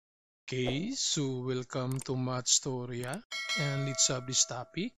Okay, so welcome to Mathstoria, and let's have this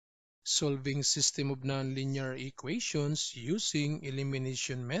topic, solving system of nonlinear equations using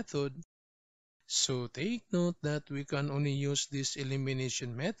elimination method. So take note that we can only use this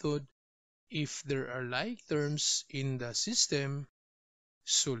elimination method if there are like terms in the system.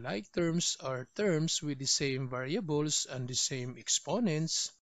 So like terms are terms with the same variables and the same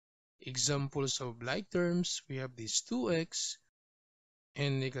exponents. Examples of like terms, we have this 2x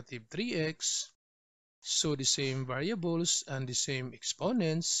and negative 3x. So the same variables and the same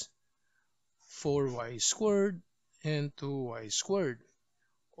exponents, 4y squared and 2y squared,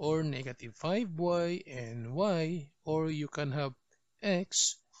 or negative 5y and y, or you can have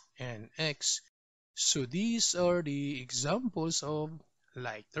x and x. So these are the examples of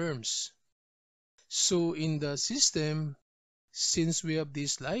like terms. So in the system, since we have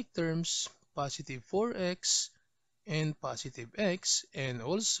these like terms, positive 4x and positive x, and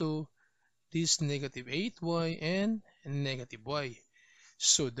also this negative 8y and negative y.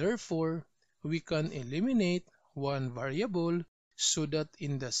 So therefore, we can eliminate one variable so that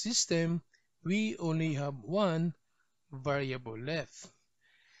in the system, we only have one variable left.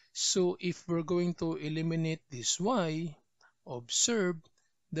 So if we're going to eliminate this y, observe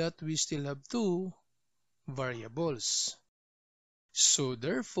that we still have two variables. So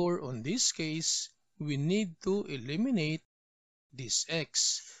therefore, on this case, we need to eliminate this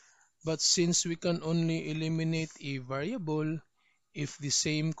x. But since we can only eliminate a variable if the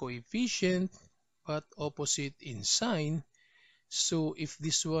same coefficient but opposite in sign, so if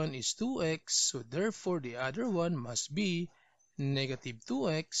this one is 2x, so therefore the other one must be negative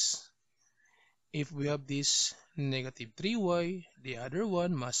 2x. If we have this negative 3y, the other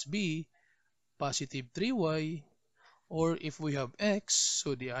one must be positive 3y. Or if we have x,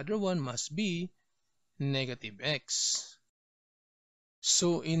 so the other one must be negative x.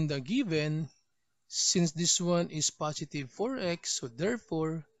 So in the given, since this one is positive 4x, so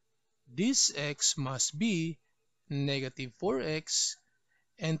therefore this x must be negative 4x.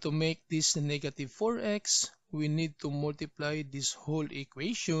 And to make this negative 4x, we need to multiply this whole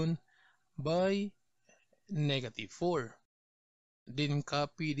equation by negative 4. Then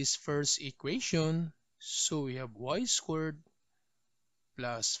copy this first equation. So we have y squared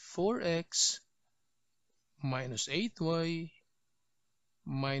plus 4x minus 8y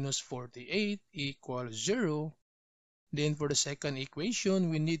minus 48 equals 0. Then for the second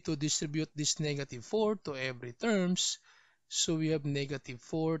equation, we need to distribute this negative 4 to every terms. So we have negative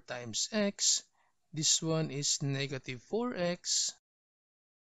 4 times x. This one is negative 4x.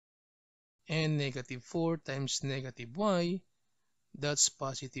 And negative 4 times negative y. That's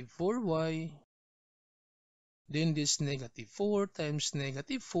positive 4y. Then this negative 4 times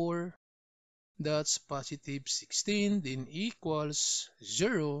negative 4. That's positive 16. Then equals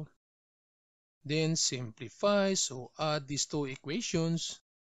 0. Then simplify, so add these two equations.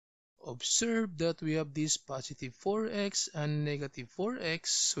 Observe that we have this positive 4x and negative 4x,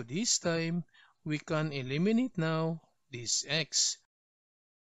 so this time we can eliminate now this x.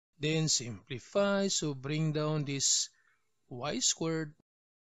 Then simplify, so bring down this y squared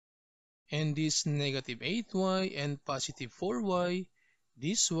and this negative 8y and positive 4y.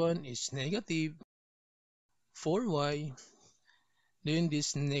 This one is negative 4y. Then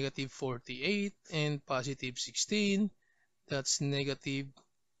this negative 48 and positive 16, that's negative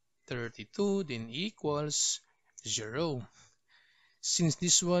 32, then equals 0. Since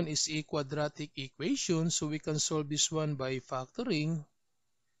this one is a quadratic equation, so we can solve this one by factoring.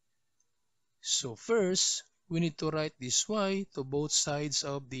 So first, we need to write this y to both sides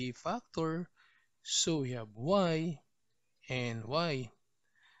of the factor. So we have y and y.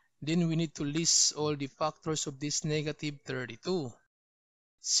 Then we need to list all the factors of this negative 32.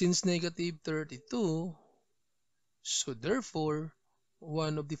 Since negative 32, so therefore,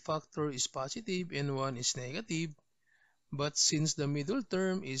 one of the factor is positive and one is negative. But since the middle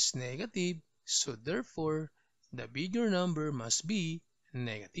term is negative, so therefore, the bigger number must be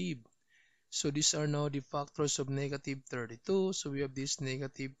negative. So these are now the factors of negative 32. So we have this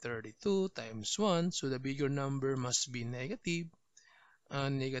negative 32 times 1. So the bigger number must be negative.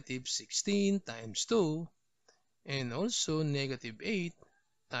 And negative 16 times 2. And also negative 8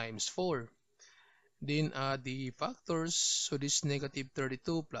 times 4. Then add the factors. So this negative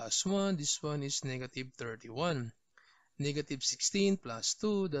 32 plus 1, this one is negative 31. Negative 16 plus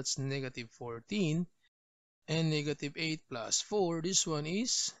 2, that's negative 14. And negative 8 plus 4, this one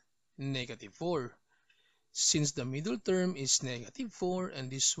is negative 4. Since the middle term is negative 4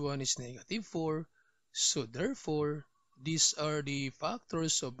 and this one is negative 4, so therefore, these are the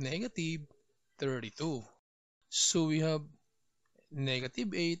factors of negative 32. So we have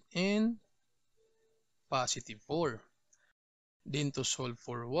 -8, and +4. Then to solve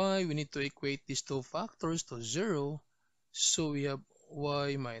for y, we need to equate these two factors to 0. So we have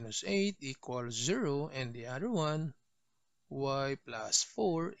y minus 8 equals 0, and the other one, y plus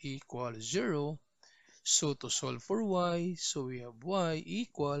 4 equals 0. So to solve for y, so we have y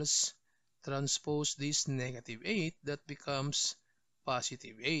equals, transpose this -8, that becomes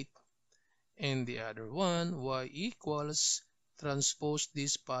 +8. And the other one, y equals, transpose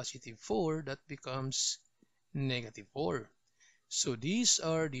this +4, that becomes -4. So these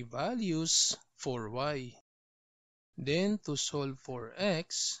are the values for y. Then to solve for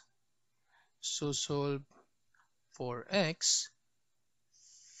x, so solve for x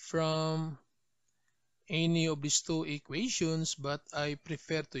from any of these two equations, but I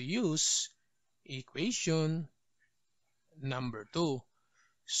prefer to use equation number 2.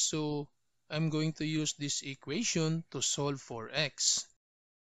 So I'm going to use this equation to solve for x.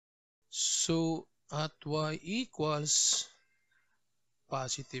 So at y equals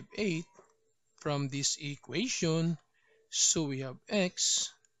 +8 from this equation, so we have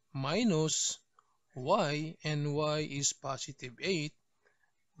x minus y, and y is +8,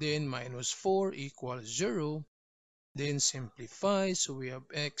 then -4 equals 0. Then simplify, so we have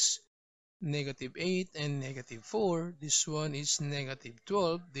x -8 and -4. This one is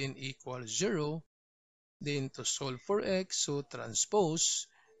 -12, then equals 0. Then to solve for x, so transpose,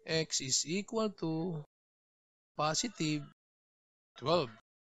 x is equal to +12.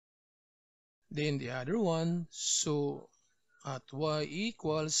 Then the other one, so at y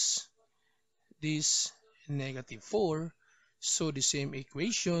equals this -4, so the same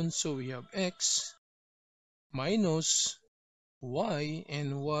equation, so we have x minus y,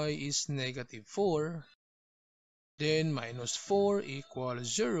 and y is -4, then -4 equals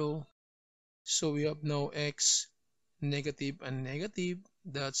 0. So we have now x negative and negative,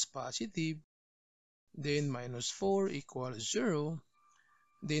 that's positive, then -4 equals 0,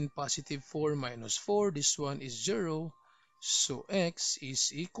 then +4 minus 4, this one is 0, so x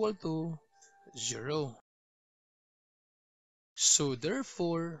is equal to 0. So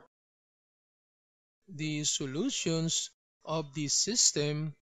therefore, the solutions of this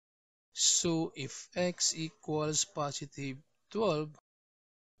system, so if x equals +12,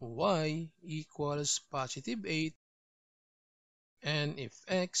 y equals +8, and if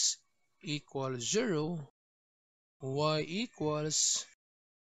x equals 0, y equals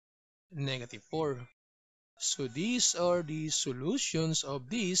 -4. So these are the solutions of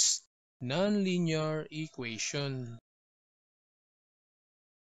this nonlinear equation.